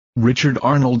Richard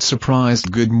Arnold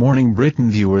surprised Good Morning Britain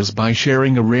viewers by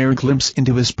sharing a rare glimpse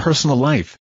into his personal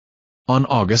life. On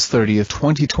August 30,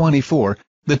 2024,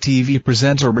 the TV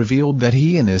presenter revealed that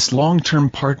he and his long-term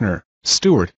partner,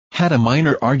 Stuart, had a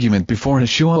minor argument before his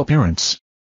show appearance.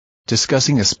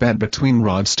 Discussing a spat between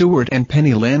Rod Stewart and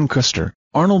Penny Lancaster,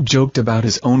 Arnold joked about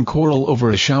his own quarrel over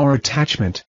a shower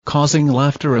attachment, causing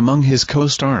laughter among his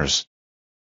co-stars.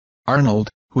 Arnold,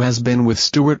 who has been with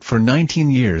Stewart for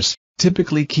 19 years,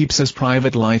 typically keeps his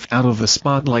private life out of the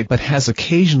spotlight but has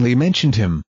occasionally mentioned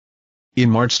him. In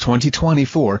March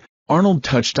 2024, Arnold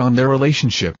touched on their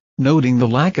relationship, noting the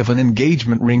lack of an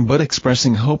engagement ring but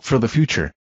expressing hope for the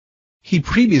future. He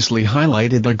previously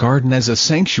highlighted the garden as a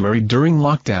sanctuary during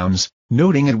lockdowns,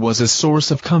 noting it was a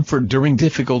source of comfort during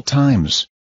difficult times.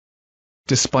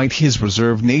 Despite his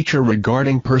reserved nature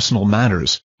regarding personal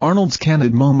matters, Arnold's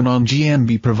candid moment on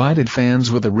GMB provided fans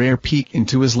with a rare peek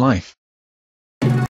into his life.